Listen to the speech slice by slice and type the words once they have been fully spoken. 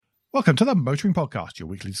Welcome to the Motoring Podcast, your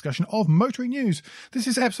weekly discussion of motoring news. This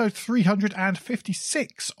is episode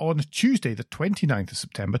 356 on Tuesday, the 29th of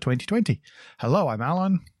September 2020. Hello, I'm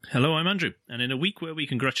Alan. Hello, I'm Andrew. And in a week where we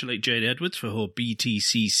congratulate Jade Edwards for her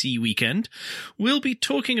BTCC weekend, we'll be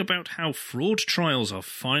talking about how fraud trials are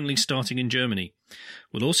finally starting in Germany.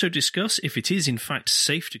 We'll also discuss if it is in fact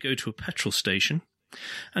safe to go to a petrol station.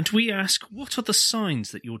 And we ask, what are the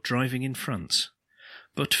signs that you're driving in France?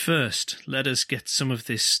 But first, let us get some of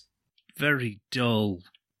this very dull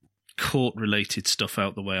court-related stuff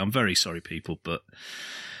out the way. I'm very sorry, people, but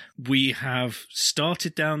we have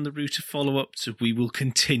started down the route of follow-up, so we will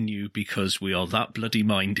continue because we are that bloody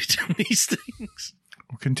minded on these things.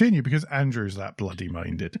 We'll continue because Andrew's that bloody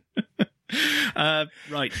minded.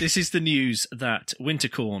 Right, this is the news that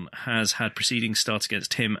Winterkorn has had proceedings start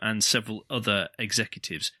against him and several other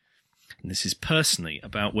executives. And this is personally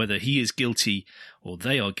about whether he is guilty or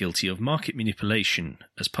they are guilty of market manipulation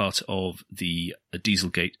as part of the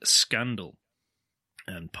Dieselgate scandal.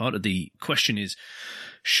 And part of the question is,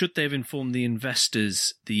 should they have informed the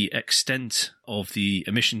investors the extent of the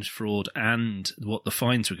emissions fraud and what the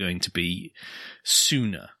fines were going to be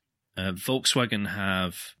sooner? Volkswagen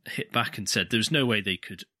have hit back and said there's no way they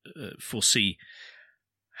could foresee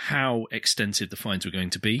how extensive the fines were going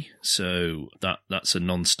to be, so that's a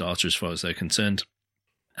non-starter as far as they're concerned.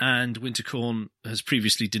 And Winterkorn has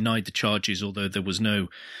previously denied the charges, although there was no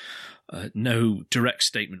direct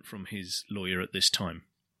statement from his lawyer at this time.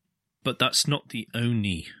 But that's not the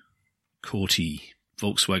only courty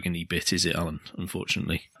Volkswagen-y bit, is it, Alan,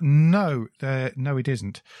 unfortunately? No, it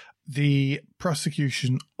isn't. The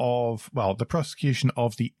prosecution of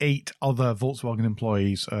the 8 other Volkswagen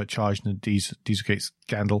employees charged in the Dieselgate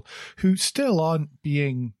scandal, who still aren't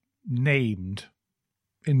being named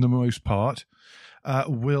in the most part,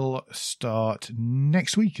 will start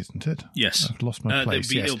next week, isn't it? Yes. I've lost my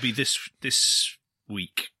place. It'll be this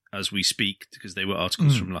week as we speak, because they were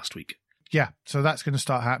articles from last week. Yeah, so that's going to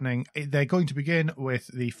start happening. They're going to begin with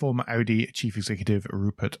the former Audi chief executive,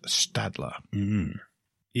 Rupert Stadler. Mm.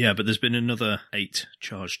 Yeah, but there's been another 8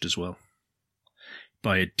 charged as well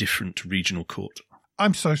by a different regional court.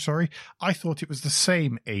 I'm so sorry. I thought it was the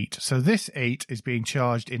same 8. So this 8 is being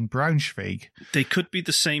charged in Braunschweig. They could be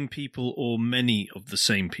the same people or many of the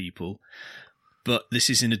same people, but this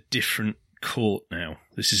is in a different court now.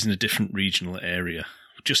 This is in a different regional area,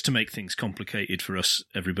 just to make things complicated for us,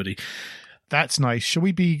 everybody. That's nice. Shall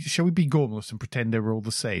we be gormless and pretend they were all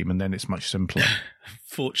the same, and then it's much simpler?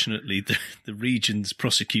 Fortunately, the regions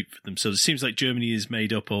prosecute for themselves. It seems like Germany is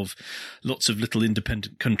made up of lots of little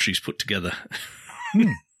independent countries put together.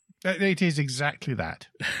 It is exactly that.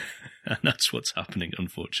 And that's what's happening,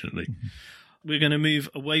 unfortunately. Mm-hmm. We're going to move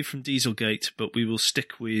away from Dieselgate, but we will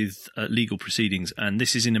stick with legal proceedings. And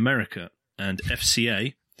this is in America, and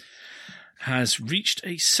FCA has reached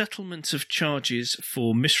a settlement of charges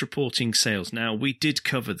for misreporting sales. Now, we did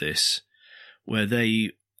cover this, where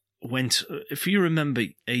they went, if you remember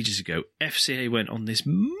ages ago, FCA went on this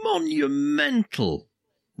monumental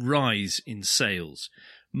rise in sales,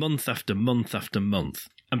 month after month after month.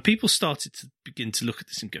 And people started to begin to look at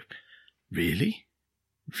this and go, really?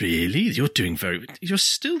 Really? You're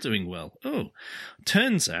still doing well. Oh,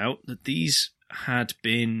 turns out that these had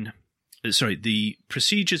been... the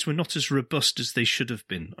procedures were not as robust as they should have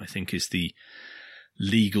been, I think is the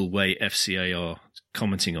legal way FCA are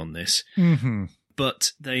commenting on this. Mm-hmm.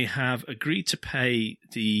 But they have agreed to pay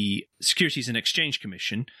the Securities and Exchange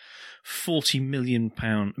Commission $40 million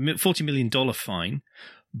fine,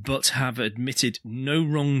 but have admitted no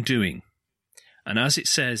wrongdoing. And as it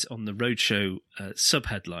says on the Roadshow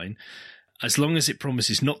subheadline, as long as it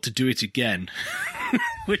promises not to do it again,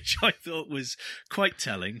 which I thought was quite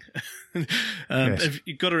telling. Yes.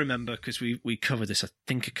 You've got to remember, because we covered this, I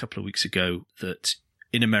think, a couple of weeks ago, that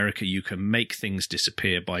in America you can make things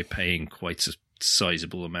disappear by paying quite a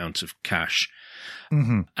sizable amount of cash.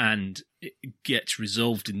 Mm-hmm. And it gets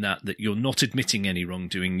resolved in that you're not admitting any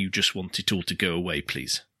wrongdoing, you just want it all to go away,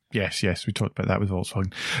 please. Yes, we talked about that with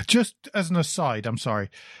Volkswagen. Just as an aside, I'm sorry,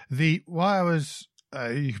 why I was...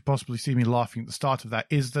 you could possibly see me laughing at the start of that,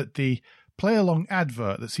 is that the play-along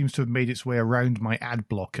advert that seems to have made its way around my ad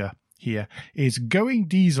blocker here is going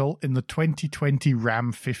diesel in the 2020 Ram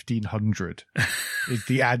 1500 is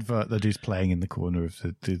the advert that is playing in the corner of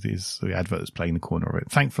the advert that's playing in the corner of it.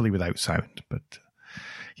 Thankfully without sound, but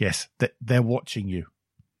yes, they're watching you.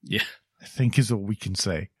 Yeah. I think is all we can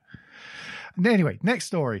say. And anyway, next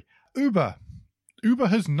story. Uber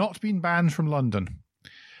has not been banned from London.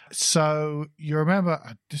 So you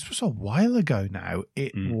remember, this was a while ago now.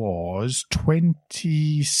 It was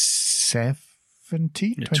 27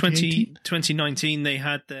 2019, they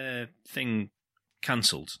had their thing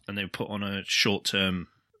cancelled and they were put on a short-term...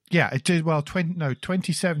 Yeah, it did. Well,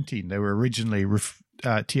 2017, they were originally...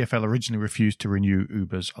 TfL originally refused to renew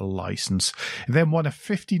Uber's license. It then won a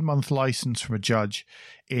 15-month license from a judge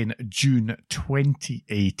in June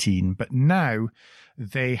 2018, but now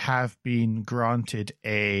they have been granted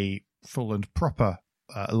a full and proper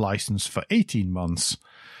license for 18 months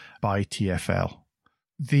by TfL.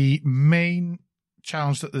 The main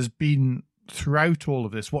challenge that there's been throughout all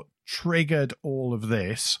of this, what triggered all of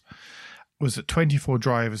this, was that 24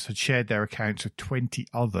 drivers had shared their accounts with 20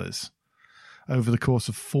 others over the course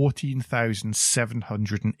of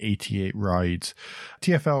 14,788 rides.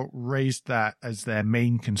 TfL raised that as their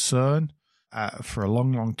main concern for a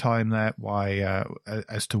long, long time there,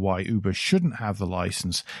 as to why Uber shouldn't have the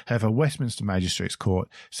license. However, Westminster Magistrates Court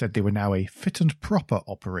said they were now a fit and proper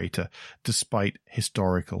operator, despite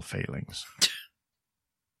historical failings.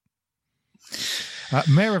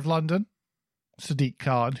 Mayor of London, Sadiq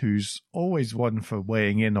Khan, who's always one for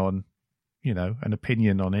weighing in on an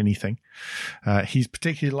opinion on anything. He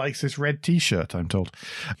particularly likes this red T-shirt, I'm told.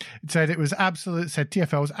 It said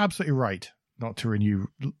TfL was absolutely right not to renew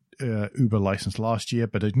Uber license last year,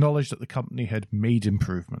 but acknowledged that the company had made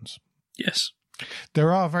improvements. Yes.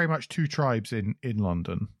 There are very much two tribes in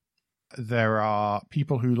London. There are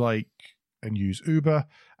people who like and use Uber,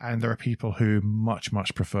 and there are people who much,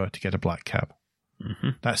 much prefer to get a black cab. Mm-hmm.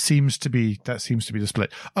 That seems to be the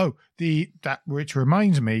split. Oh, which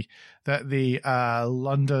reminds me that the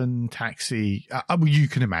London taxi. You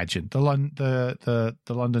can imagine the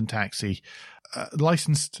London taxi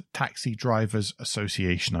licensed taxi drivers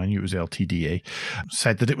association. I knew it was LTDA.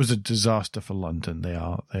 Said that it was a disaster for London. They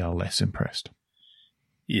are less impressed.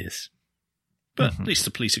 Yes, but at least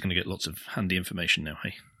the police are going to get lots of handy information now.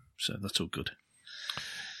 Hey, so that's all good.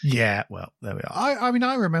 Yeah, well, there we are. I mean,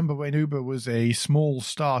 I remember when Uber was a small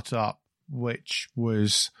startup, which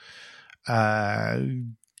was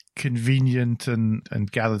convenient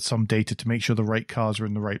and gathered some data to make sure the right cars were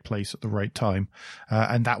in the right place at the right time,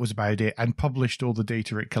 and that was about it. And published all the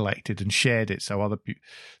data it collected and shared it so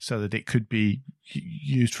that it could be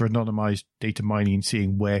used for anonymized data mining and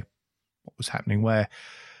seeing what was happening where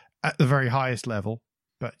at the very highest level.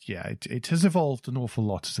 But yeah, it has evolved an awful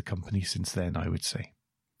lot as a company since then, I would say.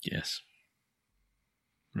 Yes.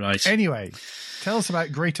 Right. Anyway, tell us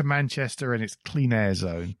about Greater Manchester and its clean air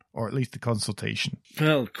zone, or at least the consultation.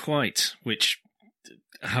 Well, quite, which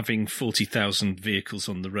having 40,000 vehicles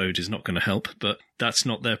on the road is not going to help, but that's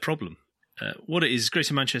not their problem. What it is,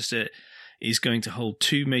 Greater Manchester is going to hold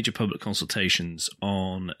two major public consultations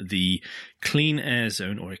on the clean air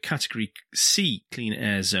zone, or a Category C clean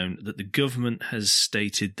air zone, that the government has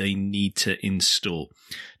stated they need to install.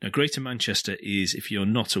 Now, Greater Manchester is, if you're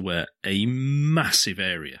not aware, a massive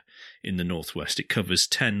area in the northwest. It covers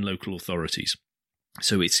 10 local authorities.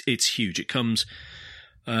 So it's huge. It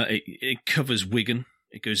covers Wigan.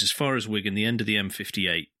 It goes as far as Wigan, the end of the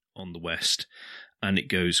M58 on the west, and it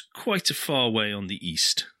goes quite a far way on the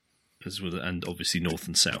east, as well, and obviously north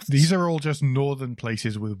and south. These are all just northern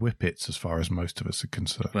places with whippets, as far as most of us are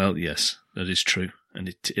concerned. Well, yes, that is true, and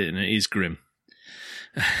it is grim.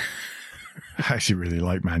 I actually really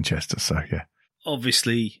like Manchester, so yeah.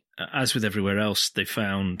 Obviously, as with everywhere else, they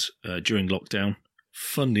found during lockdown,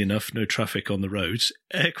 funnily enough, no traffic on the roads,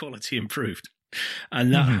 air quality improved.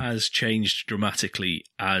 And that has changed dramatically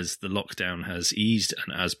as the lockdown has eased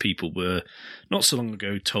and as people were not so long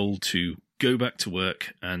ago told to go back to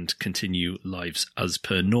work and continue lives as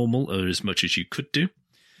per normal, or as much as you could do.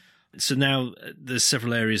 So now there's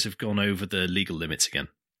several areas have gone over the legal limits again.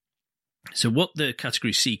 So what the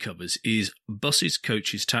Category C covers is buses,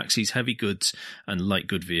 coaches, taxis, heavy goods, and light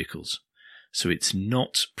good vehicles. So it's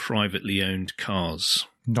not privately owned cars.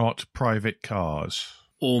 Not private cars.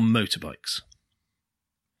 Or motorbikes.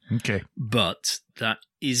 Okay. But that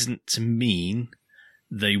isn't to mean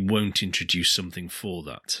they won't introduce something for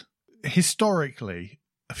that. Historically,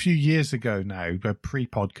 a few years ago now,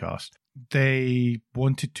 pre-podcast, they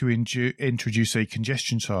wanted to introduce a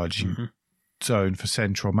congestion charging zone for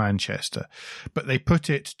central Manchester, but they put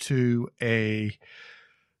it to a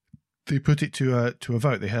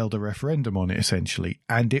vote. They held a referendum on it, essentially,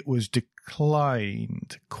 and it was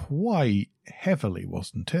declined quite heavily,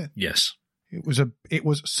 wasn't it? Yes. It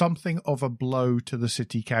was something of a blow to the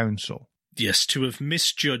city council. Yes, to have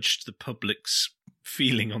misjudged the public's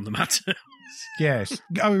feeling on the matter. Yes.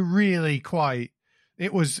 Oh, really quite.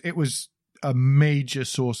 It was a major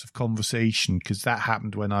source of conversation because that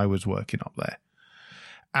happened when I was working up there.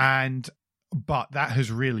 But that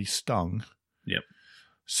has really stung. Yep.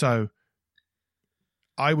 So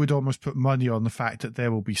I would almost put money on the fact that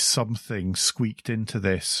there will be something squeaked into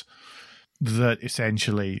this that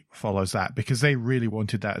essentially follows that, because they really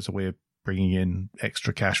wanted that as a way of bringing in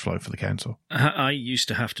extra cash flow for the council. I used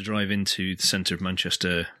to have to drive into the centre of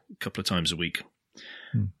Manchester a couple of times a week.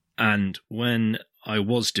 And when I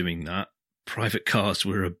was doing that, private cars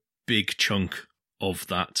were a big chunk of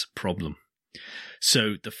that problem.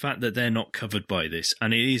 So the fact that they're not covered by this,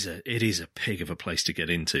 and it is a pig of a place to get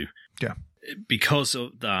into. Yeah. Because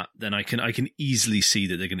of that, then I can easily see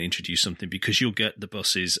that they're going to introduce something, because you'll get the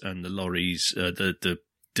buses and the lorries, the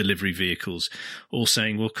delivery vehicles, all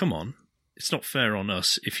saying, well, come on, it's not fair on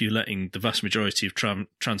us if you're letting the vast majority of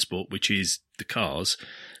transport, which is the cars,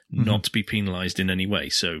 not be penalised in any way.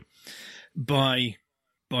 So by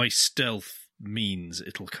stealth means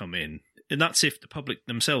it'll come in. And that's if the public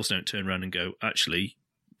themselves don't turn around and go, actually,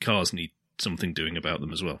 cars need something doing about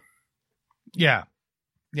them as well. Yeah.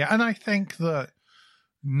 Yeah, and I think that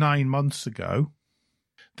 9 months ago,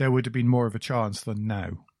 there would have been more of a chance than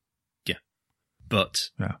now. Yeah.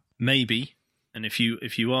 But maybe, and if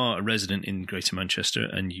you are a resident in Greater Manchester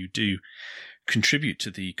and you do contribute to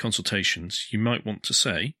the consultations, you might want to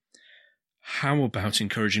say, how about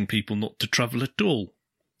encouraging people not to travel at all?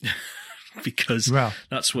 Because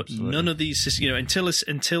that's what absolutely. None of these,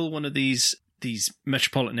 until one of these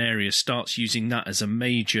metropolitan areas starts using that as a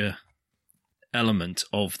major element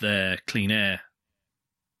of their clean air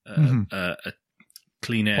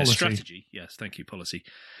clean air policy. Strategy. Yes, thank you, policy.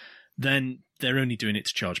 Then they're only doing it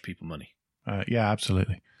to charge people money. Yeah,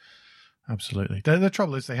 absolutely. Absolutely. The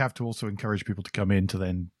trouble is they have to also encourage people to come in to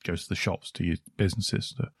then go to the shops, to use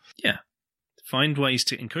businesses. Yeah. Find ways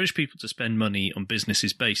to encourage people to spend money on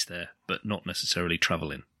businesses based there, but not necessarily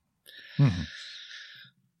travel in.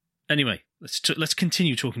 Anyway, let's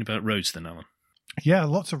continue talking about roads then, Alan. Yeah,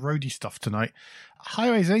 lots of roadie stuff tonight.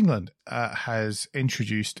 Highways England has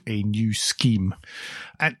introduced a new scheme,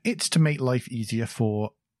 and it's to make life easier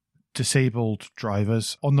for disabled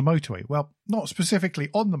drivers on the motorway. Well, not specifically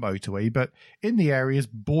on the motorway, but in the areas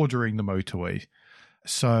bordering the motorway.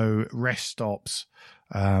 So rest stops,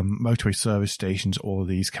 motorway service stations, all of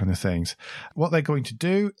these kind of things. What they're going to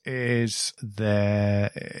do is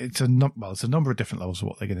it's a number of different levels of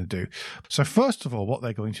what they're going to do. So first of all, what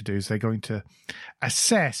they're going to do is they're going to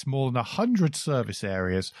assess more than 100 service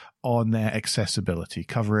areas on their accessibility,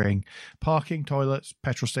 covering parking, toilets,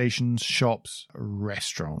 petrol stations, shops,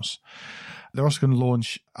 restaurants. They're also going to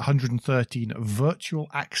launch 113 virtual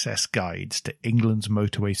access guides to England's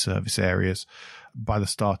motorway service areas by the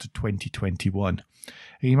start of 2021.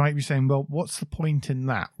 And you might be saying, well, what's the point in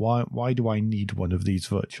that? Why do I need one of these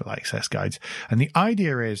virtual access guides? And the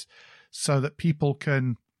idea is so that people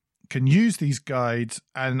can use these guides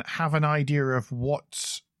and have an idea of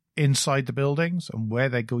what's inside the buildings and where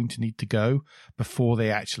they're going to need to go before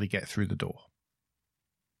they actually get through the door.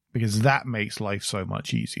 Because that makes life so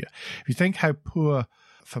much easier. If you think how poor,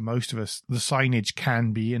 for most of us, the signage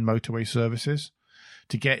can be in motorway services,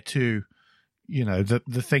 to get to,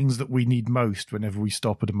 the things that we need most whenever we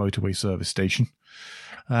stop at a motorway service station,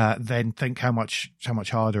 then think how much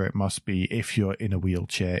harder it must be if you're in a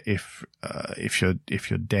wheelchair, if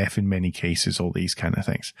you're deaf in many cases, all these kind of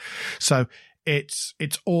things. So it's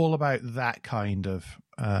all about that kind of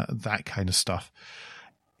stuff.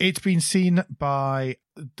 It's been seen by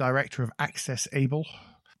the director of Access Able,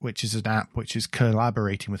 which is an app which is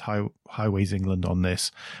collaborating with Highways England on this.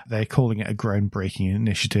 They're calling it a groundbreaking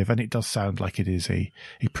initiative, and it does sound like it is a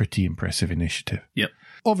pretty impressive initiative. Yep.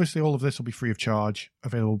 Obviously, all of this will be free of charge,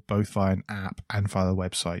 available both via an app and via the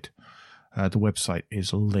website. The website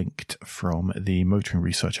is linked from the Motoring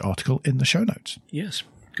Research article in the show notes. Yes,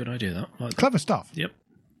 good idea. That clever stuff. Yep,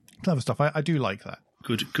 clever stuff. I do like that.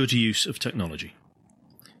 Good use of technology.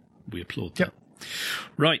 We applaud that. Yep.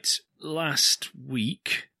 Right, last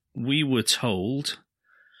week we were told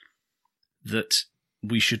that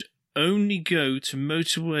we should only go to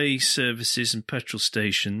motorway services and petrol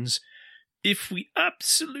stations if we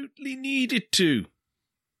absolutely needed to,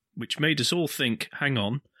 which made us all think, hang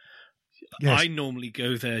on, yes. I normally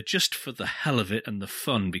go there just for the hell of it and the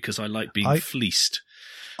fun because I like being fleeced.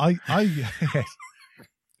 Yes.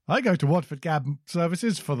 I go to Watford Cab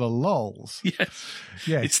Services for the lols. Yes.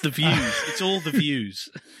 It's the views. It's all the views.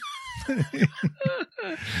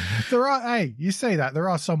 You say that. There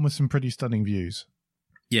are some with some pretty stunning views.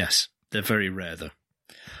 Yes, they're very rare though.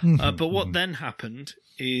 But what then happened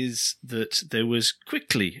is that there was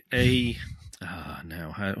quickly a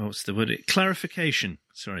What's the word? Clarification.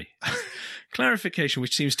 Sorry. Clarification,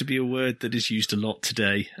 which seems to be a word that is used a lot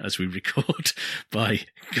today as we record by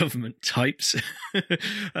government types.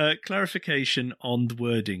 Clarification on the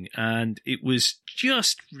wording. And it was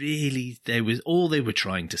just really, all they were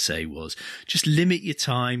trying to say was just limit your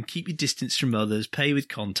time, keep your distance from others, pay with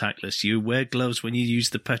contactless, you wear gloves when you use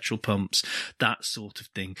the petrol pumps, that sort of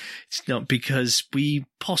thing. It's not because we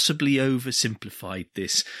possibly oversimplified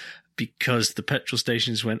this because the petrol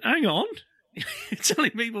stations went, hang on. You're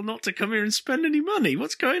telling people not to come here and spend any money.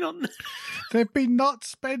 What's going on there? They've been not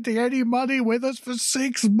spending any money with us for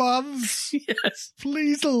 6 months. Yes.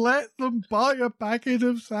 Please let them buy a packet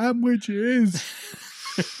of sandwiches.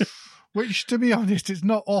 Which, to be honest, it's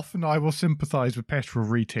not often I will sympathise with petrol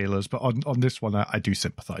retailers, but on this one, I do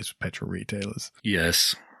sympathise with petrol retailers.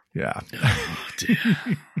 Yes. Yeah. Oh, dear.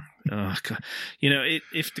 Oh, God.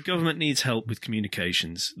 If the government needs help with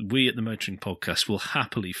communications, we at the Motoring Podcast will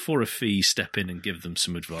happily, for a fee, step in and give them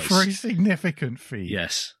some advice. For a significant fee.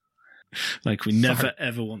 Yes. Like we never,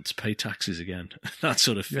 ever want to pay taxes again. That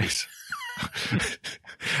sort of fee. Yes.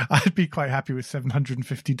 I'd be quite happy with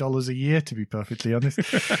 $750 a year, to be perfectly honest.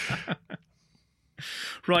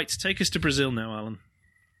 Right, take us to Brazil now, Alan.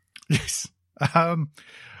 Yes.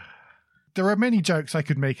 There are many jokes I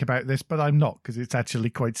could make about this, but I'm not, because it's actually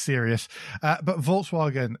quite serious. But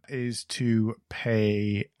Volkswagen is to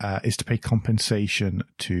pay compensation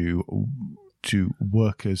to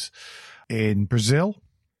workers in Brazil,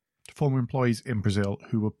 former employees in Brazil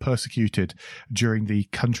who were persecuted during the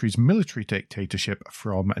country's military dictatorship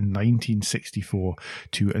from 1964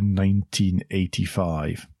 to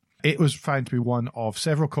 1985. It was found to be one of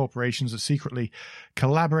several corporations that secretly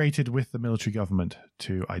collaborated with the military government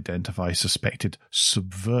to identify suspected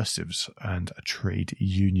subversives and trade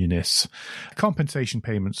unionists. Compensation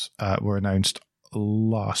payments were announced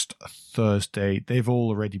last Thursday. They've all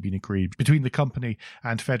already been agreed between the company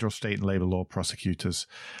and federal, state and labour law prosecutors.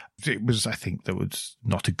 I think there was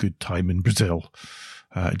not a good time in Brazil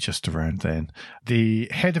just around then. The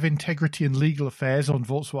head of integrity and legal affairs on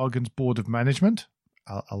Volkswagen's board of management,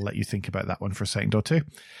 I'll let you think about that one for a second or two,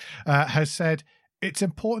 has said it's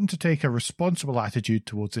important to take a responsible attitude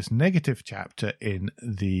towards this negative chapter in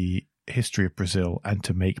the history of Brazil and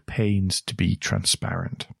to make pains to be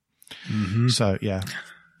transparent. Mm-hmm. So, yeah.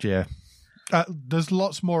 There's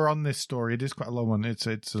lots more on this story. It is quite a long one. It's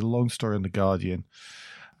a long story on The Guardian.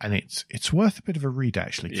 And it's worth a bit of a read,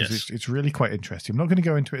 actually, because it's really quite interesting. I'm not going to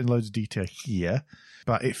go into it in loads of detail here,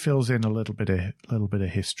 but it fills in a little bit of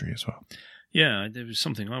history as well. Yeah, there was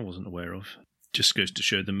something I wasn't aware of. Just goes to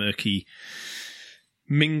show the murky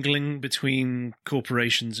mingling between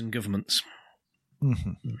corporations and governments. Mm-hmm.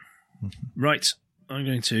 Mm-hmm. Right, I'm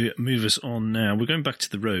going to move us on now. We're going back to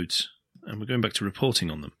the roads, and we're going back to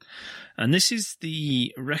reporting on them. And this is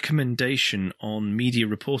the recommendation on media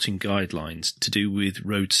reporting guidelines to do with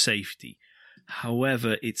road safety.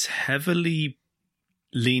 However, it's heavily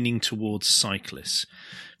leaning towards cyclists,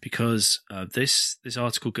 because this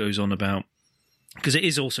article goes on about, because it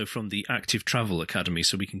is also from the Active Travel Academy,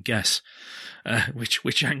 so we can guess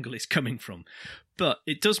which angle it's coming from. But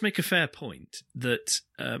it does make a fair point that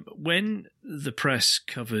when the press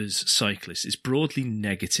covers cyclists, it's broadly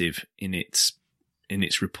negative in its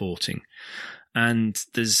reporting, and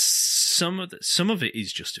there's some of it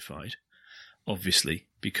is justified, obviously,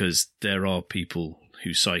 because there are people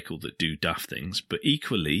who cycle that do daft things, but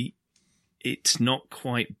equally, it's not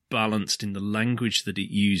quite balanced in the language that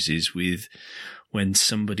it uses with when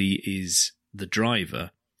somebody is the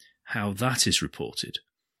driver, how that is reported.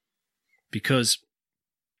 Because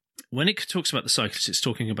when it talks about the cyclist, it's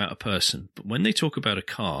talking about a person. But when they talk about a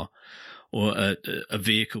car or a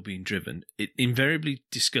vehicle being driven, it invariably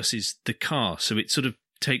discusses the car. So it sort of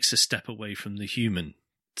takes a step away from the human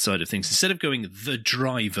side of things. Instead of going the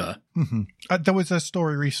driver. Mm-hmm. There was a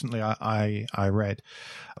story recently I read,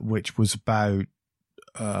 which was about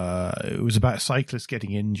a cyclist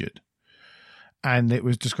getting injured. And it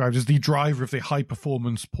was described as the driver of the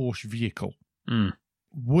high-performance Porsche vehicle. Mm.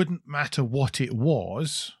 Wouldn't matter what it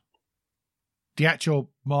was. The actual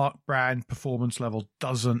mark, brand, performance level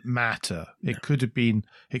doesn't matter. No. It could have been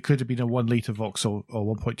a 1 litre Vauxhall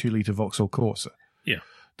or 1.2 litre Vauxhall Corsa. Yeah.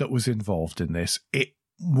 That was involved in this. It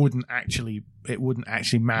wouldn't actually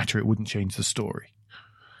matter. It wouldn't change the story.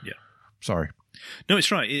 Yeah. Sorry. No,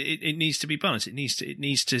 it's right. It needs to be balanced. It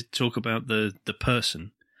needs to talk about the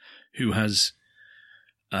person who has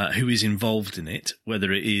who is involved in it,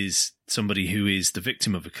 whether it is somebody who is the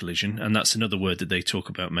victim of a collision, and that's another word that they talk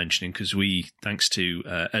about mentioning, because we, thanks to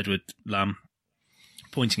Edward Lamb,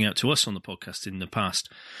 pointing out to us on the podcast in the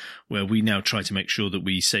past, where we now try to make sure that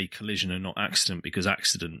we say collision and not accident, because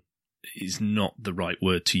accident is not the right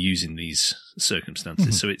word to use in these circumstances.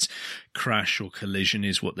 Mm-hmm. So it's crash or collision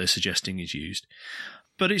is what they're suggesting is used.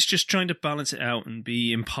 But it's just trying to balance it out and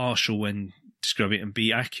be impartial when describing it and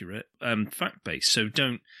be accurate, fact-based. So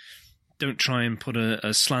don't try and put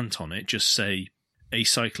a slant on it. Just say a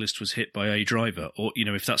cyclist was hit by a driver, or,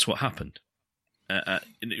 if that's what happened.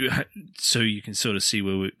 So you can sort of see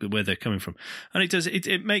where they're coming from. And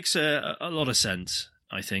it makes a lot of sense,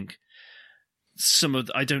 I think.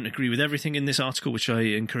 I don't agree with everything in this article, which I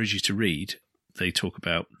encourage you to read. They talk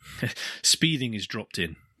about speeding is dropped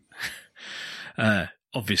in,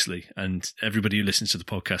 obviously, and everybody who listens to the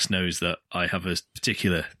podcast knows that I have a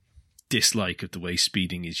particular dislike of the way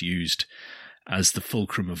speeding is used as the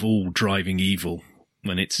fulcrum of all driving evil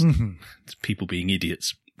when it's people being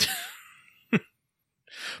idiots.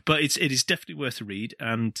 But it is definitely worth a read,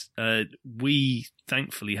 and we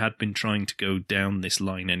thankfully had been trying to go down this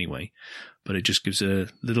line anyway, but it just gives a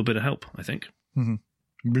little bit of help, I think.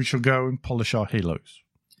 Mm-hmm. We shall go and polish our halos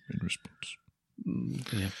in response.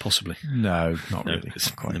 Yeah, possibly. No, not really.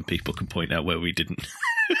 And then people can point out where we didn't.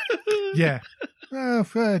 Yeah.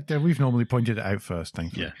 We've normally pointed it out first,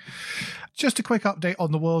 thank you. Yeah. Just a quick update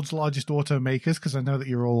on the world's largest automakers, because I know that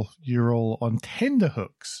you're all on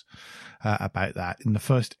tenterhooks about that. In the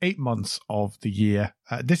first 8 months of the year,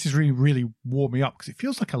 this is really warming me up, because it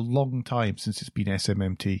feels like a long time since it's been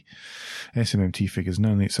SMMT figures.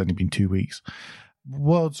 No, it's only been 2 weeks.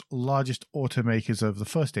 World's largest automakers over the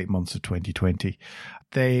first 8 months of 2020.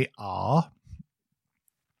 They are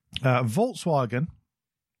Volkswagen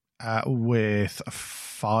with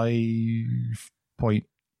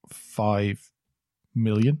 5.5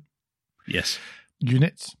 million yes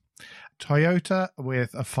units. Toyota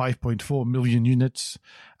with 5.4 million units,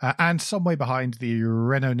 and some way behind the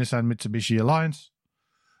Renault Nissan Mitsubishi Alliance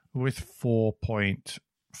with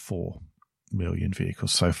 4.4 million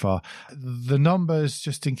vehicles so far. The numbers,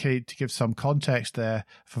 just in case to give some context there,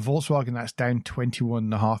 for Volkswagen, that's down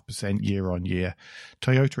 21.5% year on year.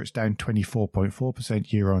 Toyota, it's down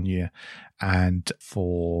 24.4% year on year. And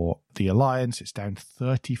for the Alliance, it's down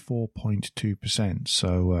 34.2%.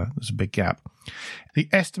 So there's a big gap. The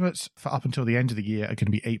estimates for up until the end of the year are going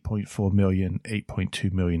to be 8.4 million,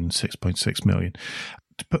 8.2 million, and 6.6 million.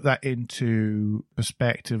 To put that into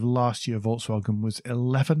perspective, last year Volkswagen was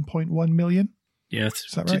 11.1 million. Yeah,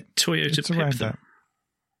 is that right? Toyota it's around that.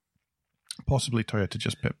 Possibly Toyota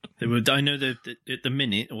just pipped. I know that at the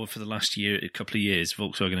minute, or for the last year, a couple of years,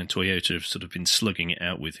 Volkswagen and Toyota have sort of been slugging it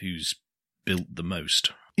out with who's built the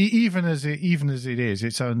most. Even as it is,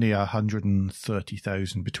 it's only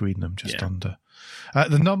 130,000 between them, just under.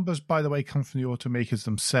 The numbers, by the way, come from the automakers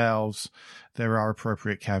themselves. There are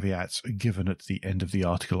appropriate caveats given at the end of the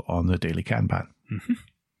article on the Daily Kanban. Mm-hmm.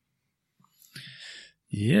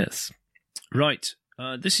 Yes. Right.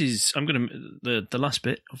 This is the last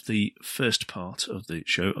bit of the first part of the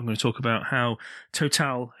show. I'm going to talk about how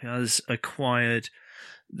Total has acquired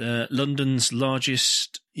London's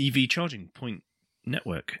largest EV charging point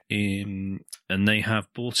network, and they have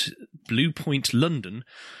bought Blue Point London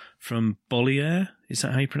from Bolloré. Is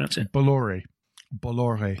that how you pronounce it? Bolloré.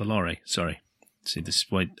 Sorry. See, this is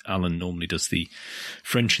why Alan normally does the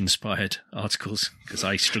French-inspired articles, because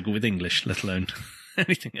I struggle with English, let alone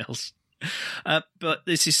anything else. But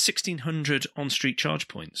this is 1,600 on-street charge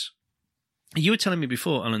points. You were telling me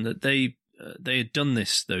before, Alan, that they had done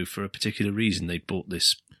this, though, for a particular reason. They'd bought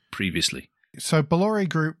this previously. So Bolloré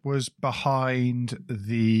Group was behind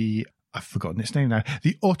I've forgotten its name now,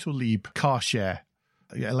 the Autolib car share,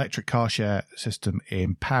 electric car share system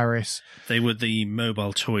in Paris. They were the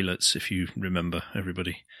mobile toilets, if you remember,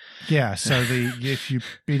 everybody. Yeah, so if you've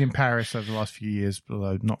been in Paris over the last few years,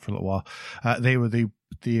 although not for a little while, they were the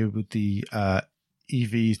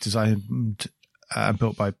EVs designed and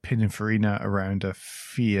built by Pininfarina around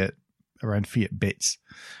Fiat bits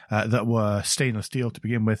that were stainless steel to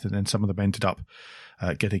begin with, and then some of them ended up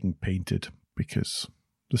getting painted because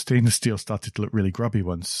the stainless steel started to look really grubby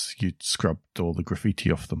once you'd scrubbed all the graffiti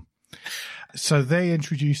off them. So they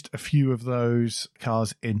introduced a few of those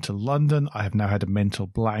cars into London. I have now had a mental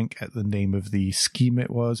blank at the name of the scheme it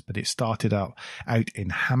was, but it started out in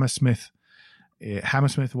Hammersmith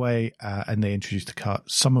Way, and they introduced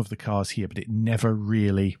some of the cars here, but it never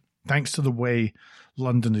really, thanks to the way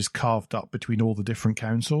London is carved up between all the different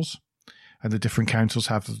councils, and the different councils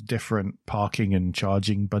have different parking and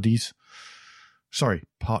charging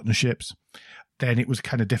partnerships, then it was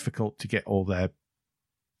kind of difficult to get all their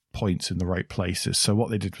points in the right places. So what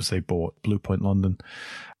they did was they bought Blue Point London.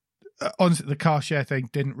 honestly, the car share thing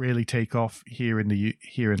didn't really take off here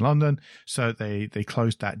in London, so they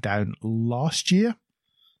closed that down last year.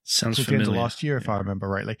 Sounds at the familiar. end of last year, if I remember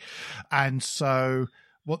rightly. And so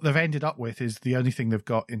what they've ended up with is the only thing they've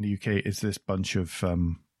got in the UK is this bunch of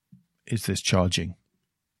charging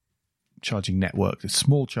network, this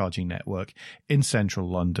small charging network in central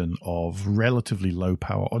London of relatively low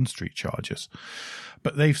power on-street chargers.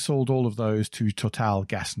 But they've sold all of those to Total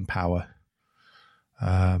Gas and Power,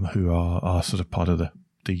 who are sort of part of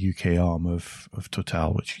the UK arm of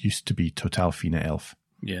Total, which used to be Total Fina Elf.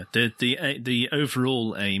 Yeah, the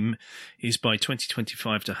overall aim is by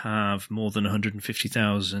 2025 to have more than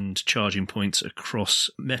 150,000 charging points across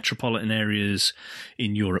metropolitan areas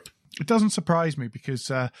in Europe. It doesn't surprise me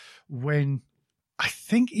because when I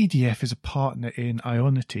think EDF is a partner in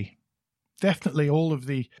Ionity, definitely all of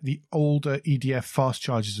the older EDF fast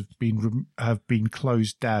chargers have been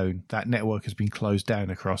closed down. That network has been closed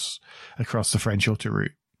down across the French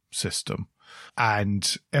autoroute system,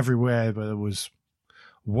 and everywhere where there was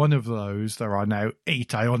one of those, there are now 8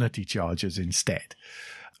 Ionity chargers instead.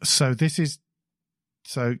 So it's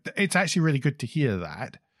actually really good to hear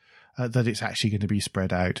that it's actually going to be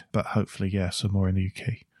spread out, but hopefully, some more in the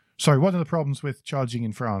UK. Sorry, one of the problems with charging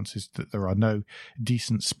in France is that there are no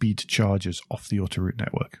decent speed chargers off the autoroute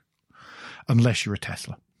network, unless you're a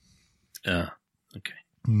Tesla. Okay.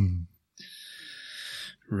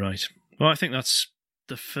 Right. Well, I think that's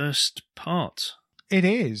the first part. It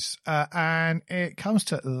is, and it comes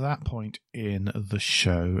to that point in the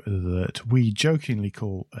show that we jokingly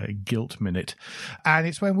call a Guilt Minute, and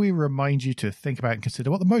it's when we remind you to think about and consider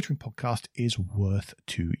what the Motoring Podcast is worth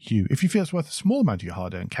to you. If you feel it's worth a small amount of your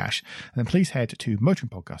hard-earned cash, then please head to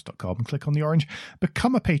motoringpodcast.com and click on the orange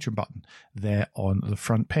Become a Patron button there on the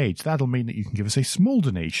front page. That'll mean that you can give us a small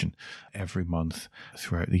donation every month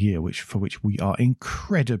throughout the year, for which we are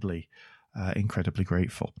incredibly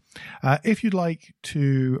grateful. If you'd like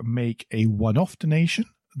to make a one-off donation,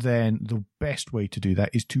 then the best way to do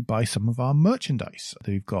that is to buy some of our merchandise.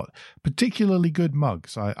 They've got particularly good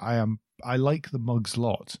mugs. I like the mugs a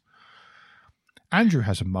lot. Andrew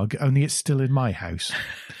has a mug, only it's still in my house.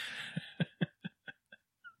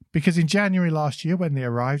 Because in January last year, when they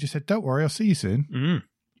arrived, he said, "Don't worry, I'll see you soon."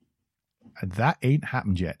 And that ain't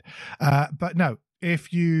happened yet. But no,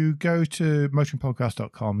 if you go to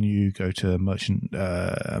motoringpodcast.com, you go to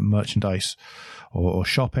merchandise or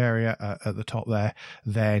shop area at the top there,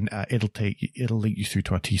 then it'll link you through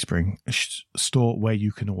to our Teespring store where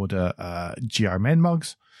you can order GRMN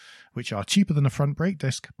mugs, which are cheaper than a front brake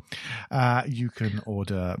disc. You can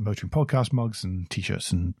order Motoring Podcast mugs and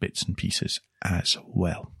T-shirts and bits and pieces as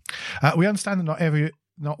well. We understand that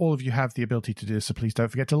not all of you have the ability to do this, so please don't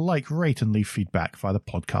forget to like, rate, and leave feedback via the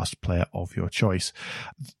podcast player of your choice.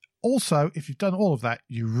 Also, if you've done all of that,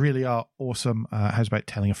 you really are awesome. How's about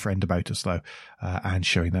telling a friend about us, though, and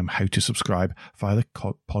showing them how to subscribe via the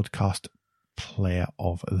podcast player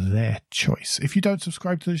of their choice. If you don't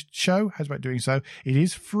subscribe to the show, how's about doing so? It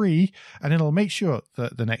is free, and it'll make sure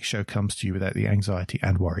that the next show comes to you without the anxiety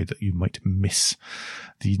and worry that you might miss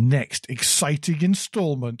the next exciting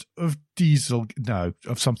installment of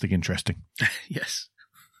of something interesting. Yes.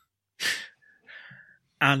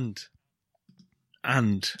 And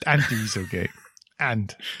Dieselgate.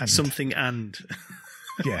 And something and.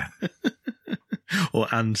 Yeah. Or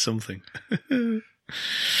and something.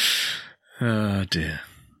 Oh, dear.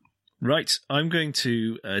 Right, I'm going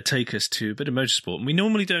to take us to a bit of motorsport. And we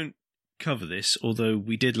normally don't cover this, although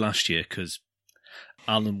we did last year because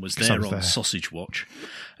Alan was there on Sausage Watch.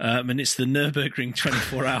 And it's the Nürburgring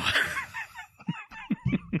 24-hour.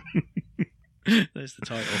 There's the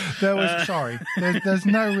title. Sorry. There's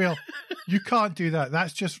no real... You can't do that.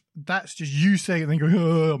 That's just you saying it and then going,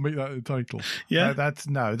 "Oh, I'll make that the title." Yeah. That's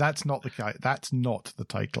not the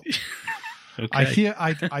title. Okay.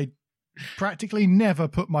 I practically never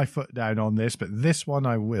put my foot down on this, but this one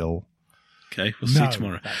I will. Okay, we'll see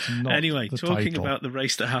tomorrow. Anyway, talking title. about the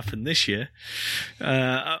race that happened this year,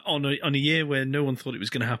 on a year where no one thought it was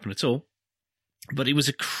going to happen at all, but it was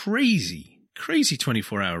a crazy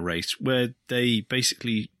 24-hour race where they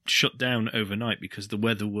basically shut down overnight because the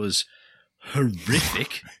weather was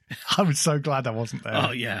horrific. I'm so glad I wasn't there.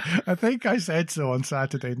 Oh, yeah. I think I said so on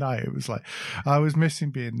Saturday night. It was like I was missing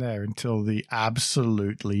being there until the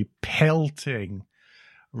absolutely pelting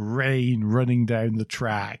rain running down the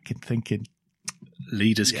track and thinking...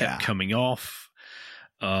 Leaders kept coming off.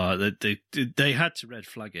 They had to red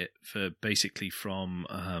flag it for basically from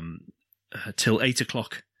till 8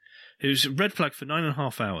 o'clock. It was red flag for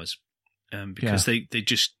 9.5 hours because they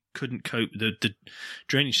just couldn't cope. The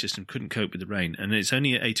drainage system couldn't cope with the rain, and it's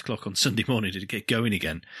only at 8 o'clock on Sunday morning to get going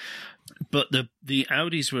again. But the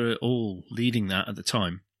Audis were all leading that at the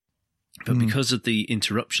time. But because of the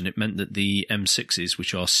interruption, it meant that the M6s,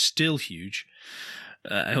 which are still huge,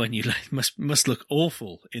 when you must look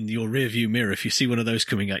awful in your rearview mirror if you see one of those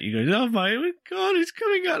coming at you. You go, oh my God, it's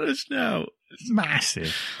coming at us now! It's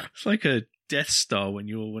massive. It's like a Death Star when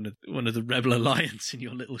you're one of the Rebel Alliance in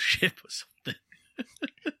your little ship or something.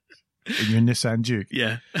 In your Nissan Juke.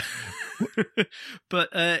 Yeah. But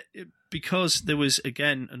because there was,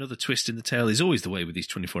 again, another twist in the tail, is always the way with these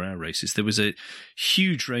 24-hour races. There was a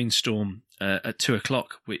huge rainstorm at 2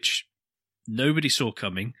 o'clock, which nobody saw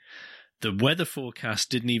coming. The weather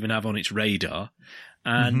forecast didn't even have on its radar.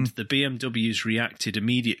 And the BMWs reacted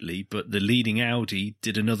immediately, but the leading Audi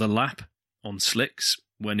did another lap on slicks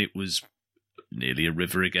when it was nearly a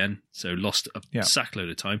river again, so lost a sackload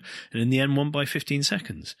of time, and in the end won by 15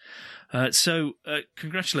 seconds. So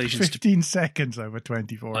congratulations. 15 seconds over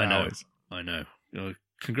 24 hours. I know.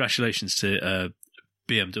 Congratulations to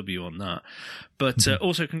BMW on that. But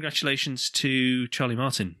also congratulations to Charlie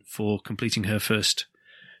Martin for completing her first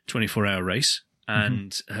 24-hour race,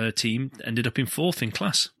 and her team ended up in 4th in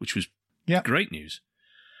class, which was great news.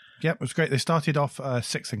 Yep, it was great. They started off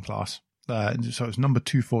 6th in class. So it was number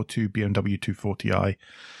 242 BMW 240i.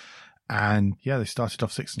 And they started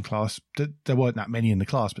off 6th in class. There weren't that many in the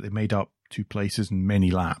class, but they made up 2 places and many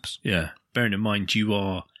laps. Yeah. Bearing in mind, you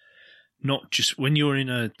are not just, when you're in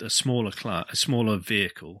a smaller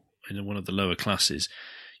vehicle, in one of the lower classes,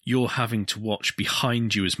 you're having to watch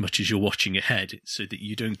behind you as much as you're watching ahead so that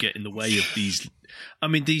you don't get in the way of these. I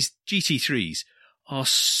mean, these GT3s are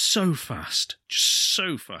so fast, just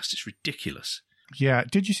so fast. It's ridiculous. Yeah.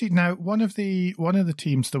 Did you see now one of the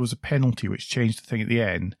teams, there was a penalty which changed the thing at the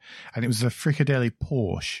end, and it was a Fricadelli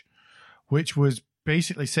Porsche, which was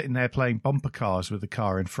basically sitting there playing bumper cars with the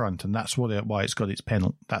car in front, and that's why it's got its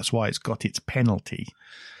penalty. That's why it's got its penalty.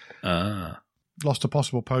 Lost a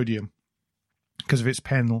possible podium because of its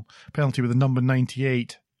penalty with the number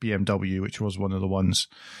 98 BMW, which was one of the ones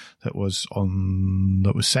that was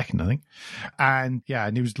second, I think. And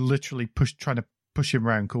he was literally trying to push him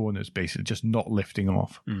around corners, basically just not lifting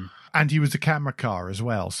off. And he was the camera car as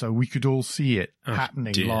well, so we could all see it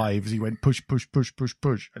happening live as he went push, push, push, push,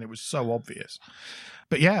 push, and it was so obvious.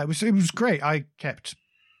 But it was great.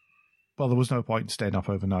 There was no point in staying up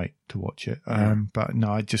overnight to watch it. But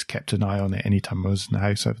no, I just kept an eye on it anytime I was in the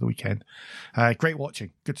house over the weekend. Great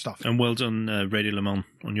watching. Good stuff. And well done, Radio Le Mans,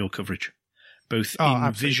 on your coverage, both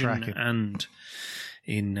in vision cracking. And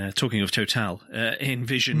in talking of Total, in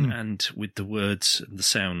vision and with the words and the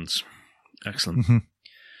sounds. Excellent.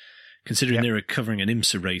 Considering they were covering an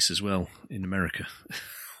IMSA race as well in America.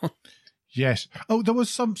 Yes. Oh, there was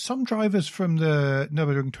some drivers from the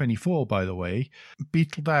Nürburgring 24, by the way,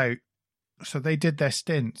 beetled out. So they did their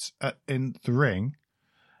stints in the ring,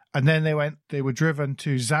 and then they were driven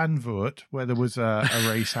to Zandvoort, where there was a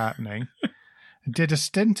race happening, did a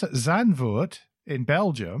stint at Zandvoort in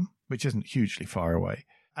Belgium, which isn't hugely far away,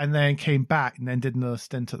 and then came back and then did another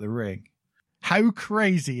stint at the ring. How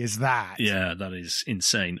crazy is that? Yeah, that is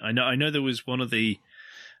insane. I know there was one of the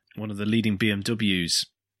leading BMWs.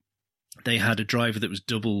 They had a driver that was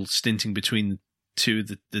double stinting between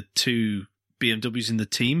the two BMWs in the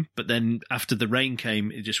team, but then after the rain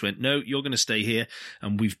came, it just went, no, you're going to stay here,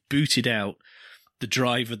 and we've booted out the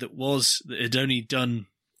driver that had only done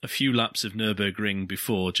a few laps of Nürburgring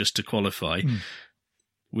before just to qualify.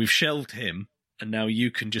 We've shelved him, and now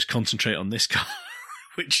you can just concentrate on this car,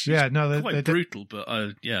 which is quite brutal, but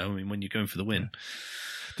I mean, when you're going for the win.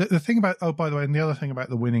 The thing about, by the way, and the other thing about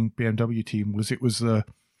the winning BMW team was it was the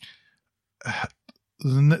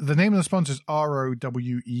name of the sponsor is ROWE,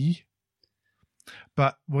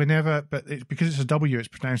 but because it's a W, it's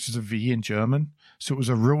pronounced as a V in German, so it was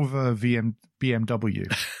a Rover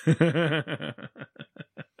BMW.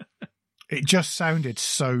 It just sounded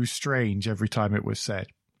so strange every time it was said.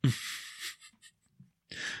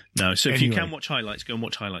 No, so if you can watch highlights, go and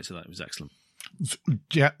watch highlights of that. It was excellent.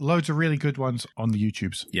 Yeah, loads of really good ones on the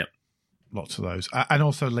YouTubes. Yep. Lots of those. And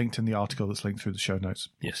also linked in the article that's linked through the show notes.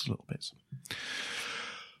 Yes. Little bits.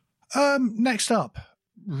 Next up,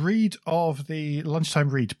 read of the lunchtime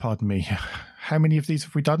read, pardon me. How many of these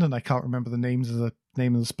have we done? And I can't remember the name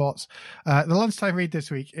of the spots. The lunchtime read this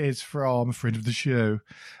week is from a friend of the show,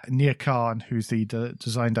 Nia Khan, who's the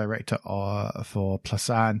design director for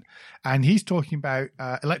Plasan. And he's talking about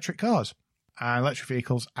electric cars. Electric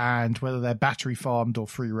vehicles and whether they're battery farmed or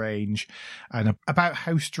free range, and about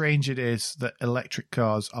how strange it is that electric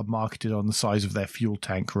cars are marketed on the size of their fuel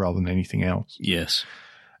tank rather than anything else. Yes.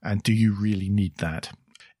 And do you really need that?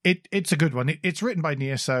 It's a good one. It's written by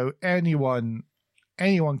Near, so anyone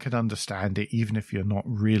can understand it, even if you're not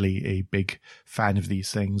really a big fan of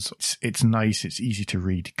these things. It's nice. It's easy to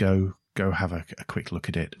read. Go have a quick look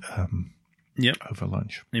at it. Over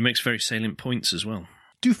lunch. He makes very salient points as well.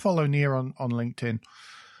 Do follow Near on LinkedIn.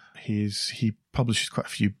 He publishes quite a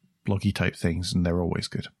few bloggy type things, and they're always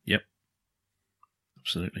good. Yep,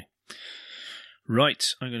 absolutely. Right,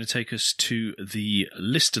 I'm going to take us to the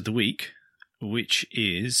list of the week, which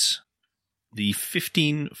is the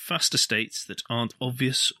 15 fast estates that aren't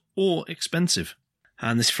obvious or expensive.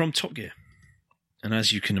 And this is from Top Gear. And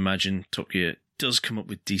as you can imagine, Top Gear does come up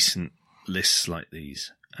with decent lists like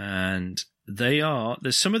these. And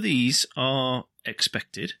there's some of these are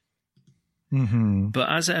expected. Mm-hmm. But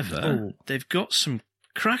as ever, they've got some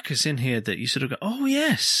crackers in here that you sort of go, oh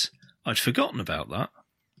yes, I'd forgotten about that.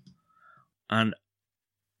 And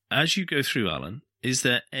as you go through, Alan, is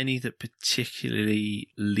there any that particularly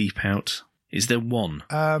leap out? Is there one?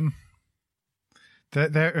 There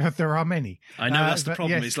are many. I know that's the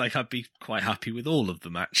problem. Yes. Is I'd be quite happy with all of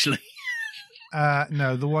them, actually.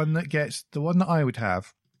 No, the one that I would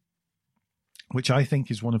have, which I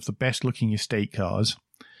think is one of the best looking estate cars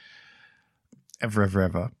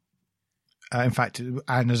ever. In fact,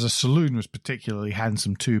 and as a saloon was particularly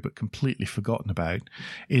handsome too, but completely forgotten about,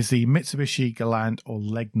 is the Mitsubishi Galant or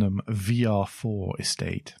Legnum VR4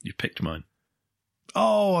 estate. You picked mine.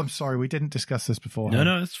 Oh, I'm sorry, we didn't discuss this before.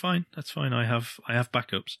 No, that's fine. That's fine. I have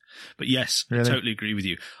backups. But yes, really? I totally agree with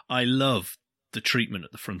you. I love the treatment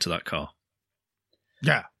at the front of that car.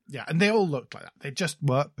 Yeah, and they all look like that. They just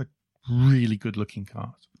work, but really good looking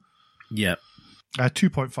cars. Yeah.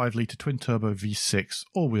 2.5 litre twin turbo V6,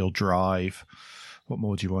 all wheel drive. What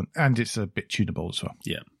more do you want? And it's a bit tunable as well.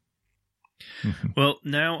 Yeah. Mm-hmm. Well,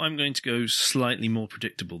 now I'm going to go slightly more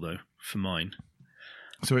predictable though for mine.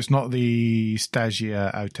 So it's not the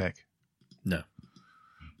Stagea Autech? No,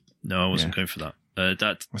 I wasn't going for that.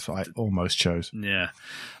 That's what I almost chose. Yeah.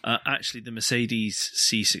 Actually, the Mercedes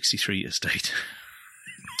C63 estate.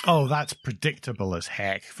 Oh, that's predictable as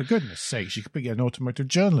heck. For goodness sakes, you could be an automotive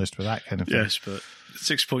journalist with that kind of thing. Yes, but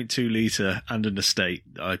 6.2 litre and an estate,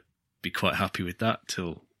 I'd be quite happy with that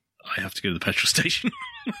till I have to go to the petrol station.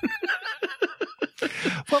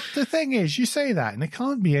 Well, the thing is, you say that, and it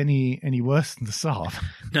can't be any worse than the Saab.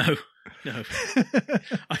 No.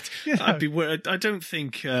 I'd be worried. I don't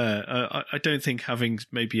think having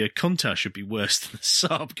maybe a Countach should be worse than the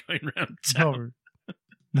Saab going around town.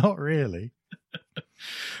 No, not really.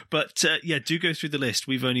 But do go through the list.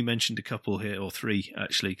 We've only mentioned a couple here, or three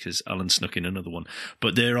actually, because Alan snuck in another one.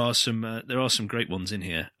 But there are some great ones in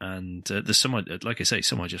here, and there's some, like I say,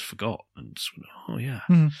 some I just forgot. And oh yeah,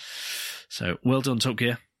 So well done, Top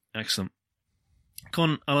Gear, excellent. Come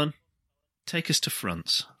on, Alan, take us to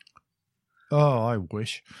France. Oh, I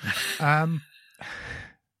wish.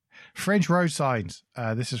 French road signs.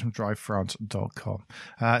 This is from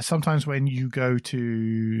drivefrance.com. Sometimes when you go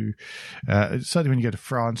to, certainly when you go to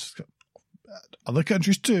France, other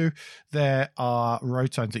countries too, there are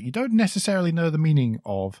road signs that you don't necessarily know the meaning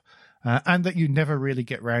of, and that you never really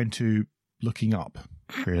get round to looking up,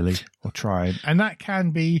 really, or trying. And that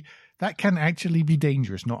can actually be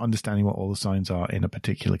dangerous, not understanding what all the signs are in a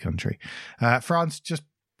particular country. France, just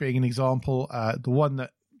being an example, the one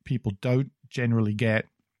that people don't generally get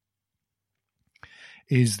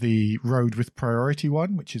is the road with priority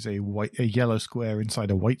one, which is a yellow square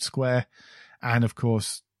inside a white square. And of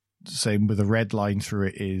course, same with a red line through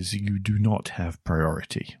it is you do not have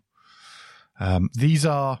priority. These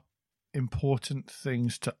are important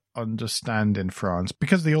things to understand in France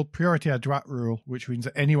because the old priorité à droite rule, which means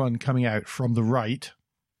that anyone coming out from the right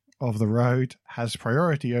of the road has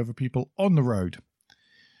priority over people on the road,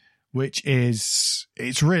 which is,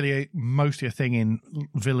 it's really mostly a thing in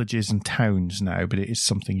villages and towns now, but it is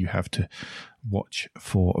something you have to watch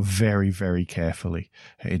for very, very carefully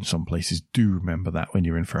in some places. Do remember that when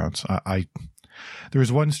you're in France. There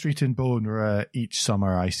is one street in Beaune where each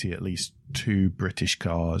summer I see at least 2 British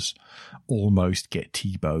cars almost get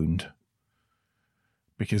T-boned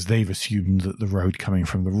because they've assumed that the road coming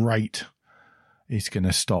from the right is going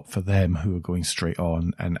to stop for them who are going straight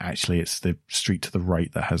on, and actually it's the street to the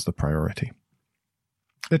right that has the priority.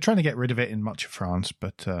 They're trying to get rid of it in much of France,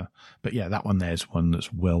 but yeah, that one there's one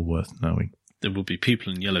that's well worth knowing. There will be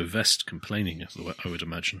people in yellow vests complaining, I would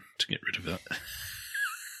imagine, to get rid of that.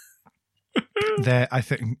 I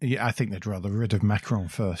think they'd rather rid of Macron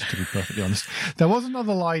first, to be perfectly honest. There was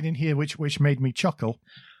another line in here which made me chuckle,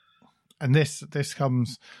 and this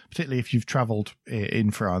comes particularly if you've travelled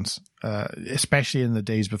in France, especially in the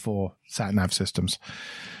days before sat-nav systems,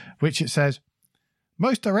 which it says,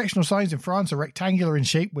 Most directional signs in France are rectangular in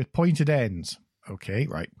shape with pointed ends. Okay,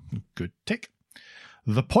 right. Good tick.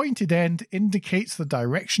 The pointed end indicates the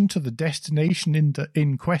direction to the destination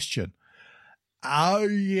in question. Oh,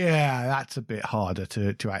 yeah, that's a bit harder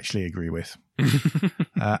to actually agree with.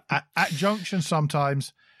 At junctions,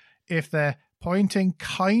 sometimes, if they're pointing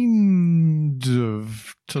kind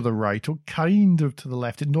of to the right or kind of to the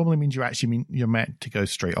left, it normally means you're meant to go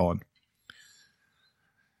straight on.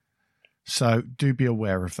 So do be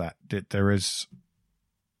aware of that. There is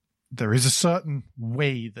a certain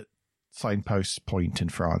way that signposts point in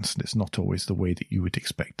France, and it's not always the way that you would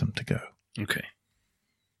expect them to go. Okay.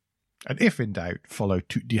 And if in doubt, follow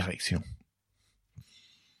toute direction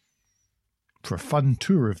for a fun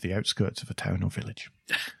tour of the outskirts of a town or village.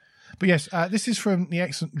 But yes, this is from the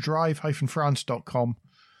excellent drive-france.com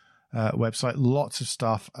website. Lots of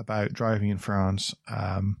stuff about driving in France.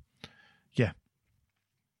 Yeah.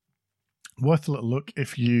 Worth a little look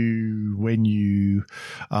when you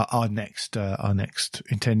are next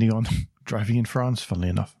intending on driving in France, funnily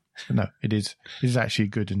enough. But no, it is actually a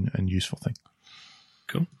good and useful thing.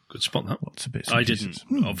 Cool. Good spot, that. Lots of bits.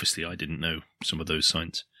 Obviously I didn't know some of those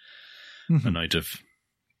signs. Mm-hmm. And I'd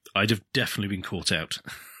have definitely been caught out.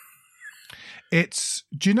 Do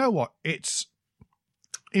you know what?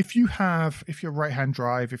 If you're right-hand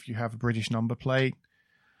drive, if you have a British number plate,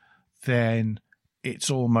 then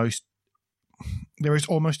there is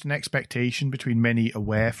almost an expectation between many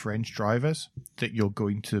aware French drivers that you're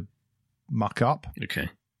going to muck up. Okay.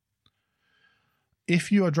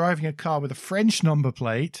 If you are driving a car with a French number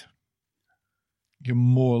plate, you're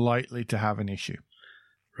more likely to have an issue.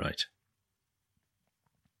 Right.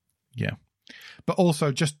 Yeah. But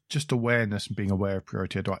also just awareness and being aware of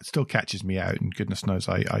priority. It still catches me out, and goodness knows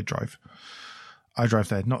I drive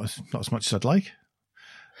there not as much as I'd like.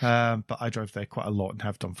 But I drive there quite a lot and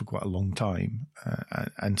have done for quite a long time.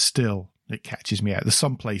 And still it catches me out. There's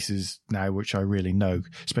some places now which I really know,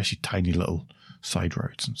 especially tiny little side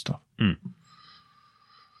roads and stuff. Mm.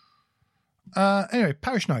 Anyway,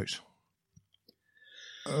 parish notes.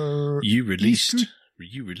 You released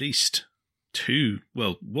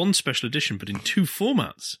one special edition, but in two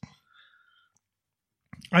formats.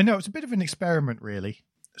 I know, it's a bit of an experiment, really.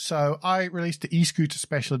 So I released the e-scooter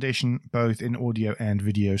special edition, both in audio and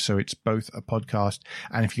video. So it's both a podcast,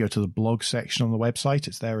 and if you go to the blog section on the website,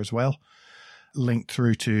 it's there as well. Linked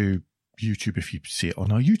through to YouTube if you see it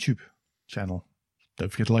on our YouTube channel. Don't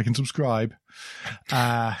forget to like and subscribe.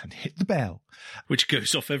 And hit the bell. Which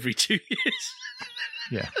goes off every 2 years.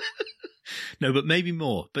 Yeah. No, but maybe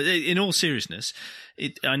more. But in all seriousness,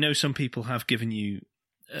 I know some people have given you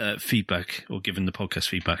feedback or given the podcast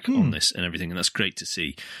feedback on this and everything, and that's great to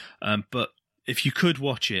see. But if you could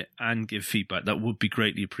watch it and give feedback, that would be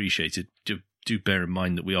greatly appreciated. Do bear in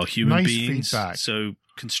mind that we are human beings. Feedback. So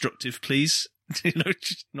constructive, please.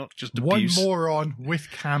 Not just abuse. One moron with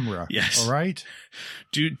camera. Yes. All right.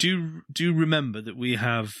 Do remember that we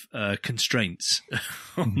have constraints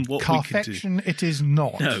on what we can do. It is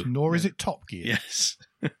not. No, nor is it Top Gear. Yes.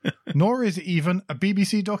 Nor is it even a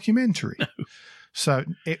BBC documentary. No. So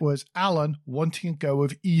it was Alan wanting to go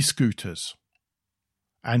with e-scooters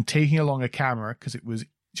and taking along a camera because it was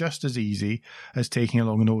just as easy as taking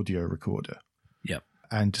along an audio recorder. Yep.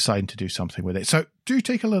 And deciding to do something with it. So do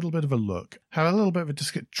take a little bit of a look. Have a little bit of a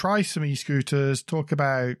try some e-scooters, talk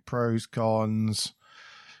about pros, cons.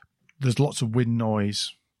 There's lots of wind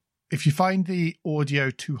noise. If you find the audio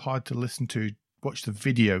too hard to listen to, watch the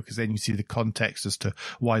video, because then you see the context as to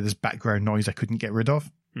why there's background noise I couldn't get rid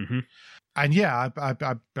of. Mm-hmm. And yeah, I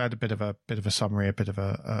had a bit of a summary, a bit of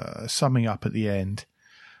a summing up at the end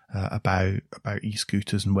about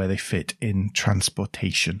e-scooters and where they fit in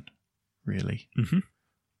transportation, really. Mm-hmm.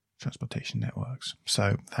 Transportation networks.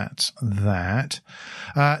 So that's that.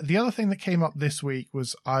 The other thing that came up this week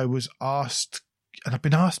was I was asked, and I've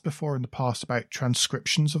been asked before in the past, about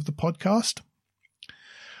transcriptions of the podcast.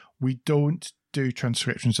 We don't do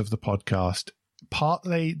transcriptions of the podcast.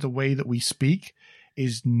 Partly the way that we speak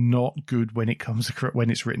is not good when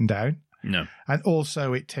it's written down. No. And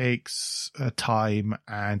also it takes time,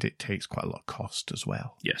 and it takes quite a lot of cost as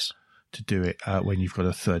well. Yes. To do it when you've got a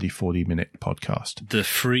 30-40 minute podcast. The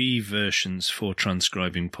free versions for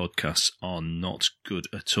transcribing podcasts are not good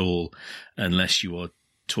at all unless you are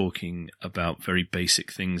talking about very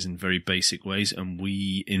basic things in very basic ways, and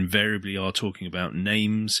we invariably are talking about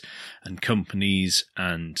names and companies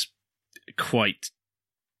and quite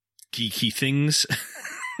geeky things.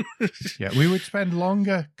 Yeah, we would spend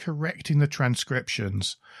longer correcting the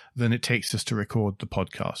transcriptions than it takes us to record the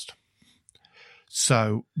podcast.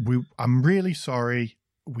 So I'm really sorry.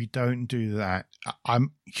 we don't do that.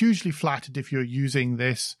 I'm hugely flattered if you're using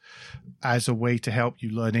this as a way to help you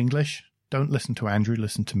learn English. Don't listen to Andrew,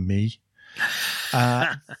 listen to me.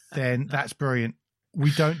 Then that's brilliant.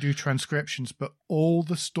 We don't do transcriptions, but all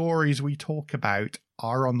the stories we talk about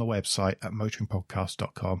are on the website at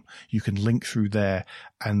motoringpodcast.com. You can link through there,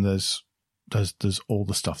 and there's all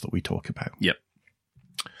the stuff that we talk about. Yep.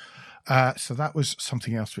 So that was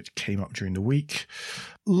something else which came up during the week.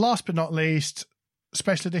 Last but not least,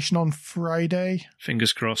 special edition on Friday.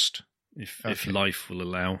 Fingers crossed, if life will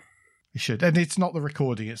allow. It should. And it's not the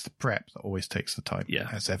recording, it's the prep that always takes the time. Yeah.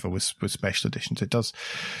 As ever with special editions. It does.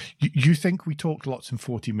 You think we talked lots in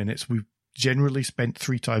 40 minutes. We've generally spent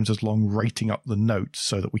 3 times as long writing up the notes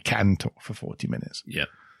so that we can talk for 40 minutes. Yeah.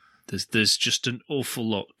 There's just an awful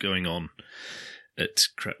lot going on at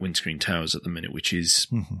Cracked Windscreen Towers at the minute, which is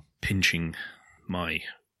pinching my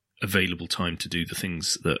available time to do the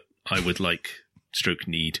things that I would like,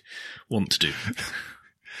 want to do.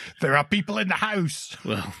 There are people in the house.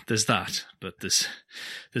 Well, there's that, but there's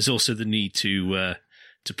also the need to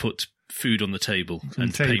put food on the table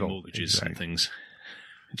and pay mortgages and things,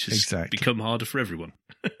 which has become harder for everyone.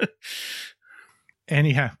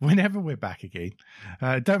 Anyhow, whenever we're back again,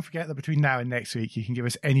 don't forget that between now and next week, you can give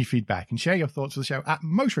us any feedback and share your thoughts with the show at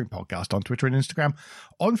Motoring Podcast on Twitter and Instagram,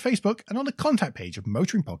 on Facebook, and on the contact page of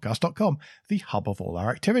motoringpodcast.com, the hub of all our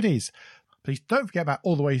activities. Please don't forget about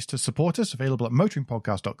all the ways to support us, available at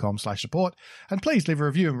motoringpodcast.com/support. And please leave a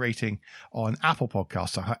review and rating on Apple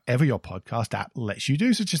Podcasts or however your podcast app lets you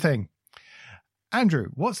do such a thing. Andrew,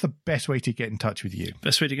 what's the best way to get in touch with you?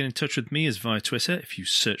 Best way to get in touch with me is via Twitter. If you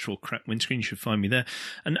search for Cracked Windscreen, you should find me there.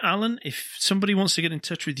 And Alan, if somebody wants to get in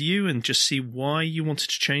touch with you and just see why you wanted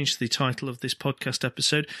to change the title of this podcast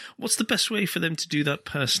episode, what's the best way for them to do that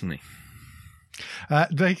personally?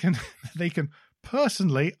 They can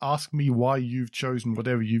personally ask me why you've chosen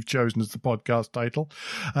whatever you've chosen as the podcast title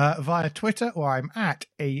via Twitter, or I'm at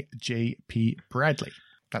AJP Bradley.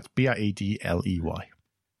 That's Bradley.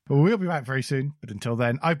 We'll be back very soon, but until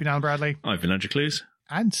then, I've been Alan Bradley. I've been Andrew Clues.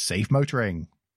 And safe motoring.